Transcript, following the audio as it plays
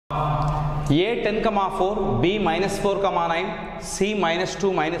A 10, 4, B minus 4, 9, C minus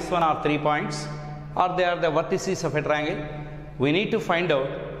 2, minus 1 are 3 points, or they are the vertices of a triangle. We need to find out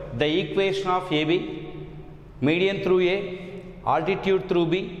the equation of AB, median through A, altitude through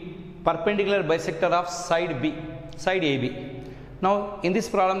B, perpendicular bisector of side B, side AB. Now in this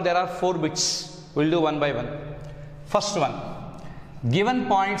problem there are 4 bits. We will do one by one. First one, given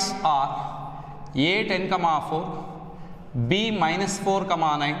points are A 10, 4, B minus 4,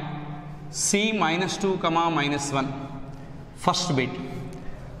 9, C minus 2, minus 1. First bit.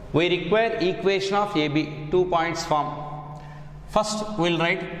 We require equation of AB, 2 points form. First we will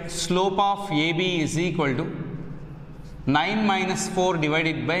write slope of AB is equal to 9 minus 4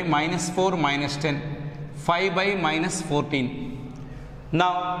 divided by minus 4 minus 10, 5 by minus 14.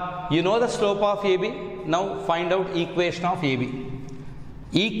 Now you know the slope of AB. Now find out equation of AB.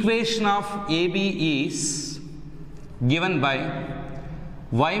 Equation of AB is given by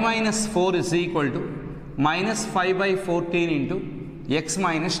y minus 4 is equal to minus 5 by 14 into x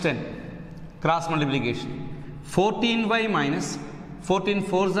minus 10, cross multiplication. 14y minus 14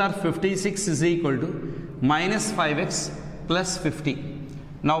 4s are 56 is equal to minus 5x plus 50.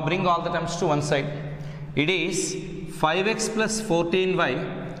 Now bring all the terms to one side. It is 5x plus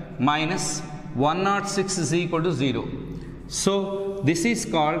 14y minus 106 is equal to 0. So this is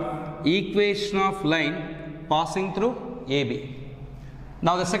called equation of line passing through AB.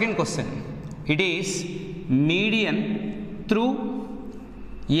 Now the second question, it is median through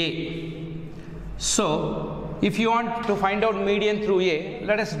A. So if you want to find out median through A,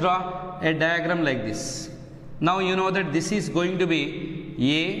 let us draw a diagram like this. Now you know that this is going to be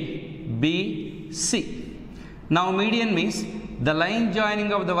A, B, C. Now median means the line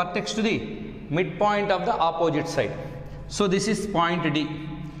joining of the vertex to the midpoint of the opposite side. So this is point D.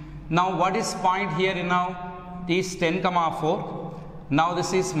 Now what is point here now? It is 10, 4. Now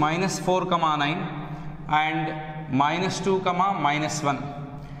this is minus 4, 9 and minus 2, minus 1.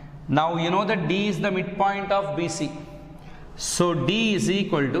 Now you know that D is the midpoint of BC. So D is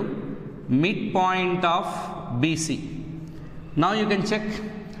equal to midpoint of BC. Now you can check.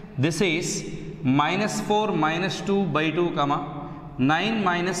 This is minus 4 minus 2 by 2, 9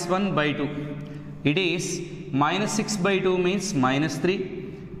 minus 1 by 2. It is minus 6 by 2 means minus 3.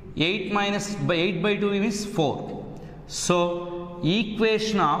 8 minus by 8 by 2 means 4. So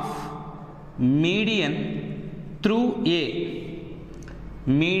equation of median through A,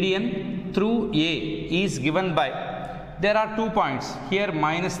 median through A is given by, there are 2 points here,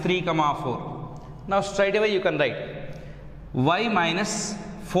 minus 3, 4. Now straight away you can write y minus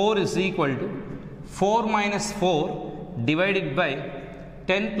 4 is equal to 4 minus 4 divided by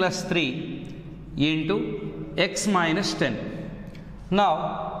 10 plus 3 into x minus 10.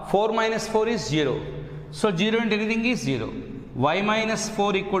 Now 4 minus 4 is 0. So 0 into anything is 0. Y minus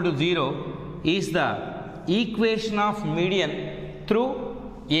 4 equal to 0 is the equation of median through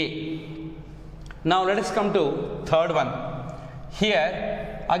A. Now let us come to third one.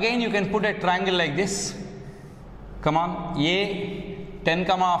 Here again you can put a triangle like this. Come on, A 10,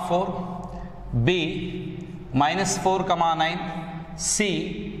 4, B minus 4, 9,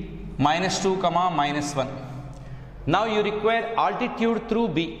 C minus 2, minus 1. Now you require altitude through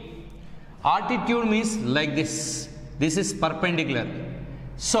B. Altitude means like this. This is perpendicular.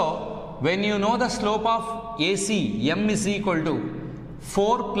 So when you know the slope of AC, m is equal to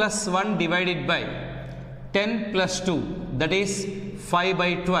 4 plus 1 divided by 10 plus 2, that is 5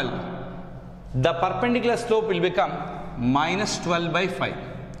 by 12. The perpendicular slope will become minus 12 by 5.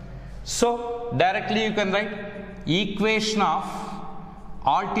 So directly you can write equation of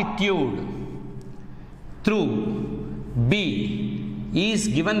altitude through B is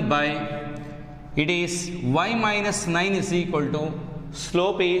given by, it is y minus 9 is equal to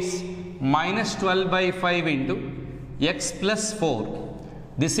slope is minus 12 by 5 into x plus 4.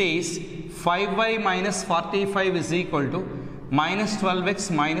 This is 5y minus 45 is equal to minus 12x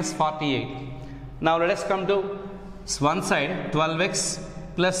minus 48. Now let us come to one side. 12x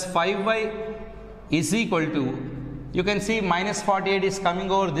plus 5y is equal to, you can see minus 48 is coming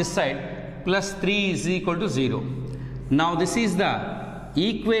over this side, plus 3 is equal to 0. Now this is the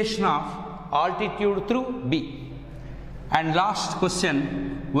equation of altitude through B. And last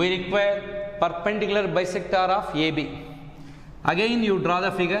question, we require perpendicular bisector of AB. Again you draw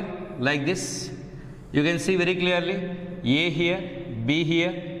the figure like this. You can see very clearly A here, B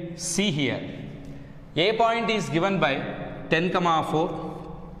here, C here. A point is given by 10, 4.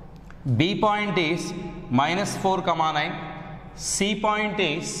 B point is minus 4, 9. C point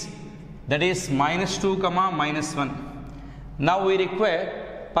is, that is minus 2, minus 1. Now we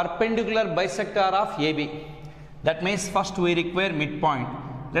require perpendicular bisector of AB. That means first we require midpoint.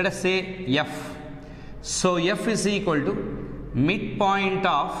 let us say F. So F is equal to midpoint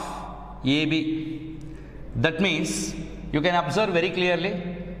of AB. That means you can observe very clearly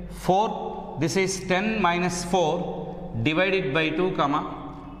 4, this is 10 minus 4 divided by 2 comma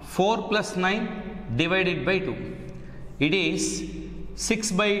 4 plus 9 divided by 2. It is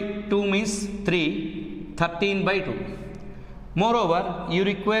 6 by 2 means 3, 13 by 2. Moreover, you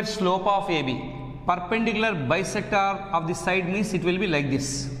require slope of AB. Perpendicular bisector of the side means it will be like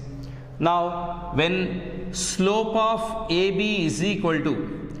this. Now, when slope of AB is equal to,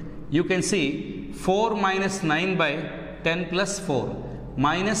 you can see 4 minus 9 by 10 plus 4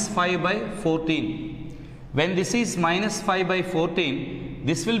 minus 5 by 14. When this is minus 5 by 14,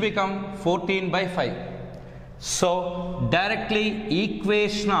 this will become 14 by 5. So, directly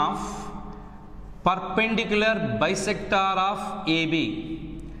equation of perpendicular bisector of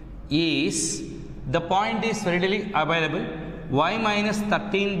AB is, the point is readily available, y minus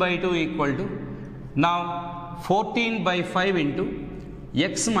 13 by 2 equal to, now 14 by 5 into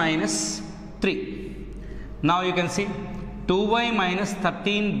x minus 3. Now you can see 2y minus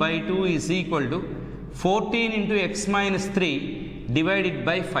 13 by 2 is equal to 14 into x minus 3 divided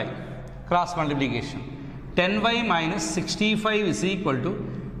by 5, cross multiplication. 10y minus 65 is equal to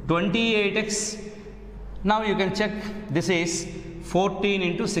 28x. Now you can check, this is 14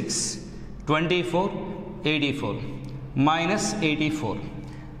 into 6, 24, 84, minus 84.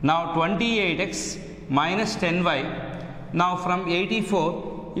 Now 28x minus 10y. Now from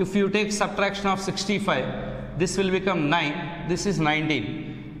 84, if you take subtraction of 65, this will become 9, this is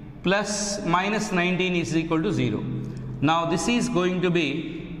 19, plus minus 19 is equal to 0. Now this is going to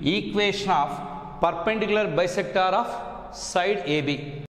be equation of perpendicular bisector of side AB.